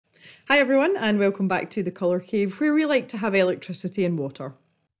Hi everyone and welcome back to the Colour Cave, where we like to have electricity and water.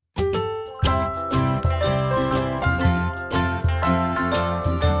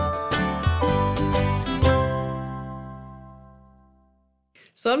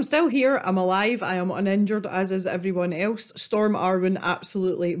 So I'm still here, I'm alive, I am uninjured, as is everyone else. Storm Arwen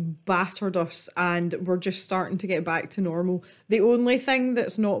absolutely battered us and we're just starting to get back to normal. The only thing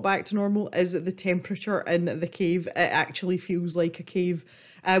that's not back to normal is the temperature in the cave. It actually feels like a cave.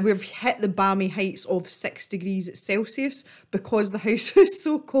 We've hit the balmy heights of 6 degrees Celsius because the house was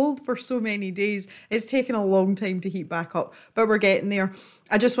so cold for so many days. It's taken a long time to heat back up, but we're getting there.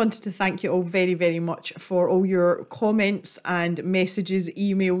 I just wanted to thank you all very, very much for all your comments and messages,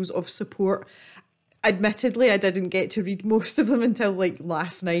 emails of support. Admittedly, I didn't get to read most of them until like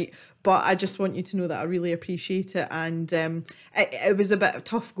last night, but I just want you to know that I really appreciate it. And it was a bit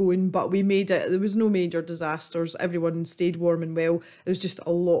tough going, but we made it. There was no major disasters. Everyone stayed warm and well. It was just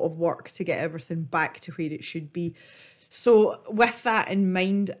a lot of work to get everything back to where it should be. So with that in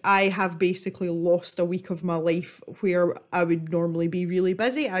mind, I have basically lost a week of my life where I would normally be really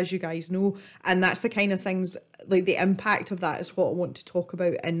busy, as you guys know. And that's the kind of things, like the impact of that is what I want to talk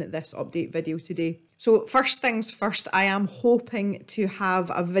about in this update video today. So first things first, I am hoping to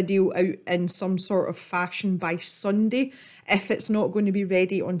have a video out in some sort of fashion by Sunday. If it's not going to be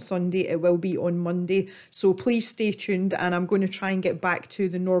ready on Sunday, it will be on Monday. So please stay tuned and I'm going to try and get back to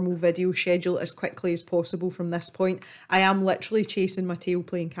the normal video schedule as quickly as possible from this point. I am literally chasing my tail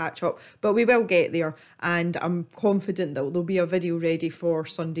playing catch up, but we will get there and I'm confident that there'll be a video ready for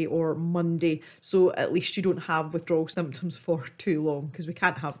Sunday or Monday. So at least you don't have withdrawal symptoms for too long, because we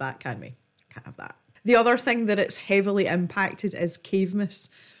can't have that, can we? Can't have that. The other thing that it's heavily impacted is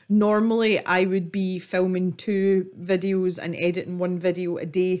Cavemas. Normally I would be filming 2 videos and editing 1 video a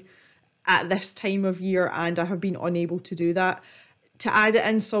day at this time of year, and I have been unable to do that. To add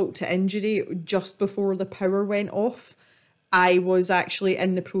insult to injury, just before the power went off, I was actually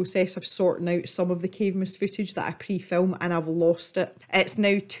in the process of sorting out some of the Cavemas footage that I pre-film and I've lost it. It's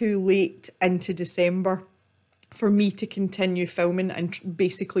now too late into December for me to continue filming and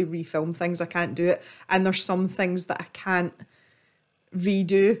basically refilm things. I can't do it. And there's some things that I can't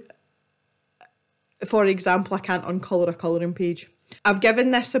redo. For example, I can't uncolour a colouring page. I've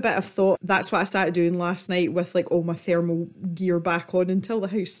given this a bit of thought. That's what I started doing last night with like all my thermal gear back on until the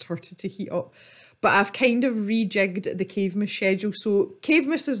house started to heat up. But I've kind of rejigged the Cavemas schedule. So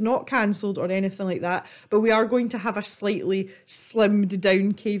Cavemas is not cancelled or anything like that, but we are going to have a slightly slimmed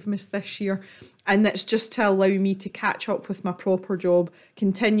down Cavemas this year. And that's just to allow me to catch up with my proper job,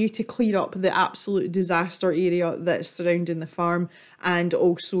 continue to clear up the absolute disaster area that's surrounding the farm, and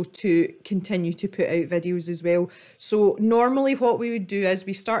also to continue to put out videos as well. So normally what we would do is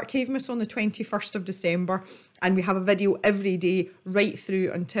we start Cavemas on the 21st of December, and we have a video every day right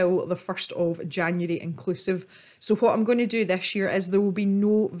through until the 1st of January inclusive. So what I'm going to do this year is there will be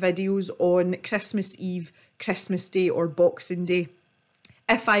no videos on Christmas Eve, Christmas Day or Boxing Day.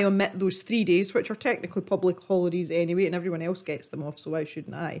 If I omit those 3 days, which are technically public holidays anyway, and everyone else gets them off, so why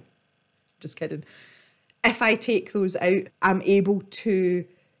shouldn't I? Just kidding. If I take those out, I'm able to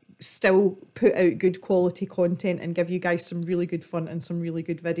still put out good quality content and give you guys some really good fun and some really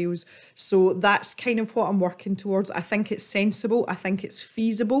good videos. So that's kind of what I'm working towards. I think it's sensible. I think it's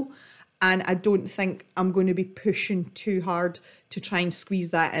feasible. And I don't think I'm going to be pushing too hard to try and squeeze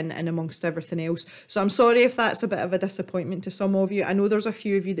that in amongst everything else. So I'm sorry if that's a bit of a disappointment to some of you. I know there's a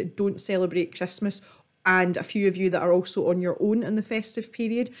few of you that don't celebrate Christmas, and a few of you that are also on your own in the festive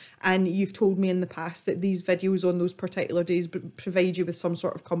period, and you've told me in the past that these videos on those particular days provide you with some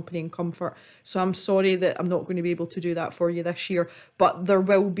sort of company and comfort. So I'm sorry that I'm not going to be able to do that for you this year, but there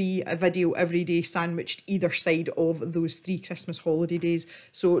will be a video every day sandwiched either side of those 3 Christmas holiday days,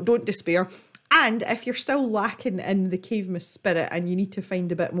 so don't despair. And if you're still lacking in the Cavemas spirit and you need to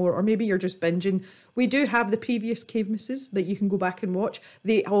find a bit more, or maybe you're just binging, we do have the previous Cavemases that you can go back and watch.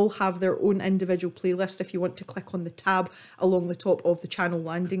 They all have their own individual playlist. If you want to click on the tab along the top of the channel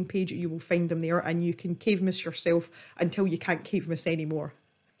landing page, you will find them there and you can Cavemas yourself until you can't Cavemas anymore.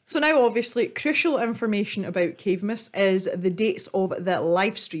 So now obviously crucial information about Cavemas is the dates of the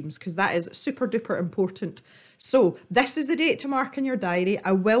live streams, because that is super duper important. So this is the date to mark in your diary.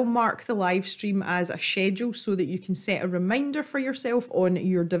 I will mark the live stream as a schedule so that you can set a reminder for yourself on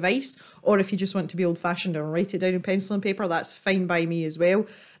your device, or if you just want to be old fashioned and write it down in pencil and paper, that's fine by me as well.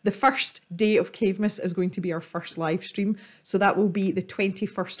 The first day of Cavemas is going to be our first live stream, so that will be the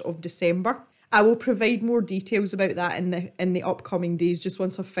 21st of December. I will provide more details about that in the upcoming days, just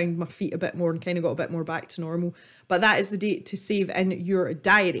once I've found my feet a bit more and kind of got a bit more back to normal. But that is the date to save in your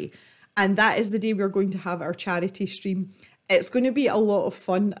diary. And that is the day we're going to have our charity stream. It's going to be a lot of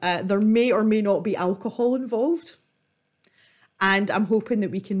fun. There may or may not be alcohol involved. And I'm hoping that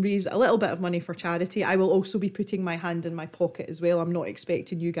we can raise a little bit of money for charity. I will also be putting my hand in my pocket as well. I'm not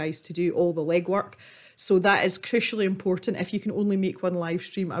expecting you guys to do all the legwork. So that is crucially important. If you can only make one live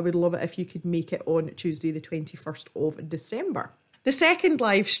stream, I would love it if you could make it on Tuesday, the 21st of December. The second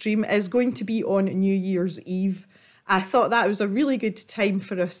live stream is going to be on New Year's Eve. I thought that was a really good time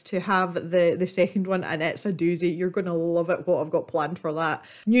for us to have the second one, and it's a doozy. You're going to love it, what I've got planned for that.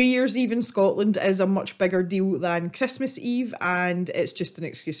 New Year's Eve in Scotland is a much bigger deal than Christmas Eve, and it's just an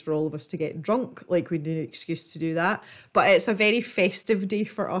excuse for all of us to get drunk, like we need an excuse to do that. But it's a very festive day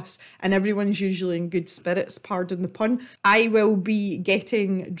for us, and everyone's usually in good spirits, pardon the pun. I will be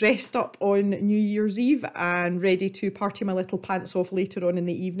getting dressed up on New Year's Eve and ready to party my little pants off later on in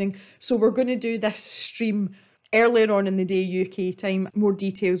the evening. So we're going to do this stream earlier on in the day UK time. More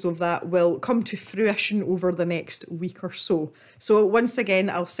details of that will come to fruition over the next week or so. So once again,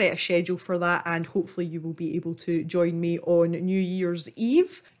 I'll set a schedule for that, and hopefully you will be able to join me on New Year's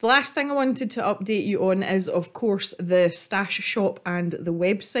Eve. The last thing I wanted to update you on is, of course, the stash shop and the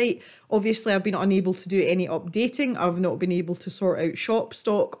website. Obviously, I've been unable to do any updating. I've not been able to sort out shop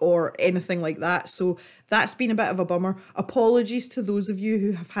stock or anything like that. So that's been a bit of a bummer. Apologies to those of you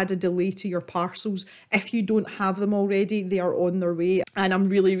who have had a delay to your parcels. If you don't have them already, they are on their way. And I'm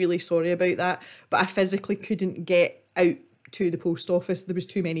really, really sorry about that. But I physically couldn't get out to the post office. There was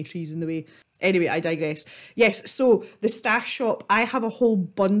too many trees in the way. Anyway, I digress. Yes, so the stash shop, I have a whole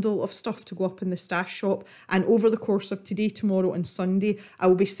bundle of stuff to go up in the stash shop, and over the course of today, tomorrow and Sunday, I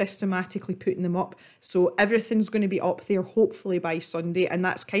will be systematically putting them up. So everything's going to be up there hopefully by Sunday, and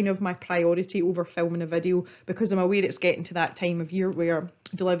that's kind of my priority over filming a video, because I'm aware it's getting to that time of year where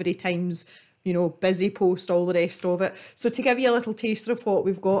delivery times, you know, busy post, all the rest of it. So to give you a little taster of what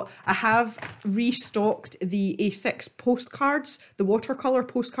we've got, I have restocked the A6 postcards, the watercolour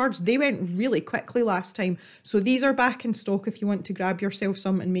postcards. They went really quickly last time. So these are back in stock if you want to grab yourself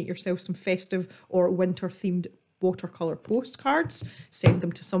some and make yourself some festive or winter themed watercolour postcards. Send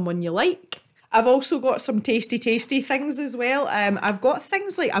them to someone you like. I've also got some tasty things as well. I've got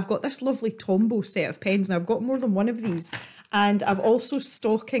things like, I've got this lovely Tombow set of pens, and I've got more than one of these. And I've also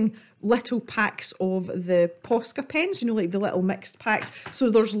stocking little packs of the Posca pens, you know, like the little mixed packs. So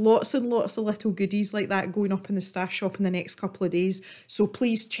there's lots and lots of little goodies like that going up in the stash shop in the next couple of days. So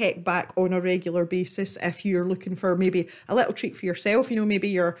please check back on a regular basis if you're looking for maybe a little treat for yourself. You know, maybe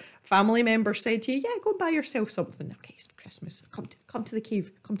your family member said to you, yeah, go and buy yourself something. Okay, it's Christmas. Come to the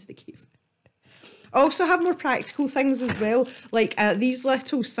cave. Come to the cave. I also have more practical things as well, like these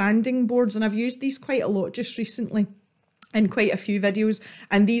little sanding boards, and I've used these quite a lot just recently in quite a few videos,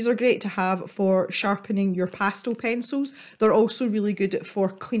 and these are great to have for sharpening your pastel pencils. They're also really good for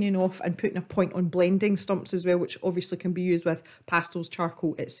cleaning off and putting a point on blending stumps as well, which obviously can be used with pastels,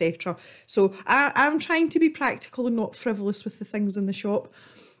 charcoal, etc. So I'm trying to be practical and not frivolous with the things in the shop.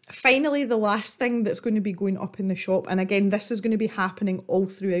 Finally, the last thing that's going to be going up in the shop, and again, this is going to be happening all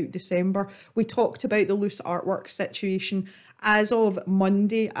throughout December. We talked about the loose artwork situation. As of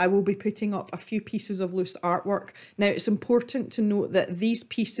Monday, I will be putting up a few pieces of loose artwork. Now, it's important to note that these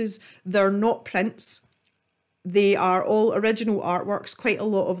pieces, they're not prints. They are all original artworks. Quite a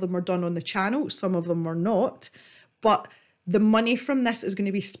lot of them are done on the channel. Some of them are not. But the money from this is going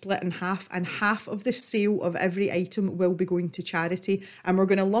to be split in half, and half of the sale of every item will be going to charity. And we're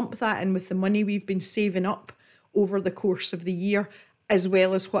going to lump that in with the money we've been saving up over the course of the year, as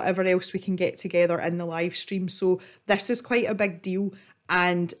well as whatever else we can get together in the live stream. So this is quite a big deal,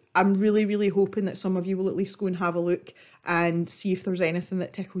 and I'm really, really hoping that some of you will at least go and have a look and see if there's anything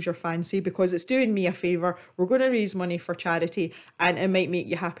that tickles your fancy, because it's doing me a favour. We're going to raise money for charity, and it might make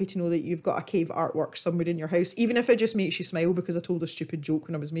you happy to know that you've got a cave artwork somewhere in your house. Even if it just makes you smile because I told a stupid joke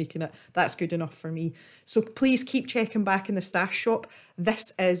when I was making it, that's good enough for me. So please keep checking back in the stash shop.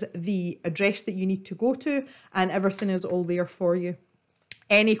 This is the address that you need to go to, and everything is all there for you.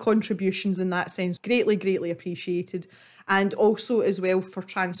 Any contributions in that sense, greatly, greatly appreciated. And also as well, for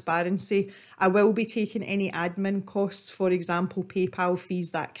transparency, I will be taking any admin costs, for example, PayPal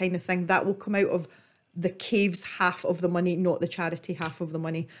fees, that kind of thing. That will come out of the cave's half of the money, not the charity half of the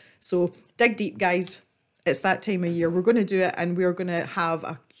money. So dig deep, guys. It's that time of year. We're going to do it, and we're going to have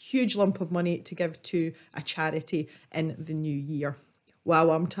a huge lump of money to give to a charity in the new year.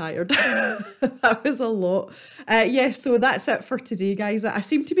 Wow, I'm tired. That was a lot. Yeah, so that's it for today, guys. I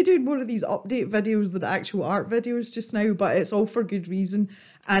seem to be doing more of these update videos than actual art videos just now, but it's all for good reason.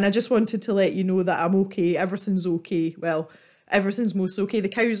 And I just wanted to let you know that I'm okay. Everything's okay. Well, everything's mostly okay. The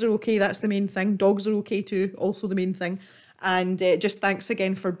cows are okay. That's the main thing. Dogs are okay too. Also the main thing. And just thanks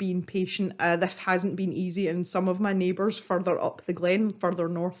again for being patient. This hasn't been easy, and some of my neighbours further up the glen, further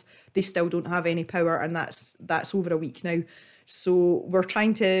north, they still don't have any power, and that's over a week now. So we're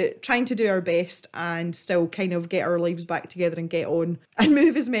trying to do our best and still kind of get our lives back together and get on and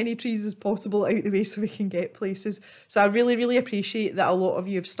move as many trees as possible out the way so we can get places. So I really, really appreciate that a lot of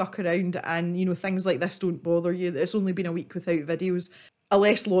you have stuck around, and you know, things like this don't bother you. It's only been a week without videos. A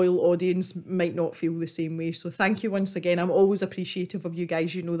less loyal audience might not feel the same way. So thank you once again. I'm always appreciative of you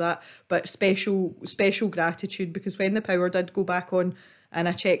guys, you know that, but special gratitude, because when the power did go back on and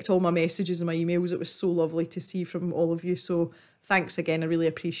I checked all my messages and my emails, it was so lovely to see from all of you. So thanks again, I really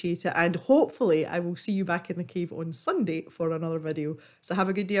appreciate it. And hopefully I will see you back in the cave on Sunday for another video. So have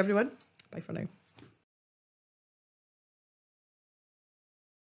a good day, everyone. Bye for now.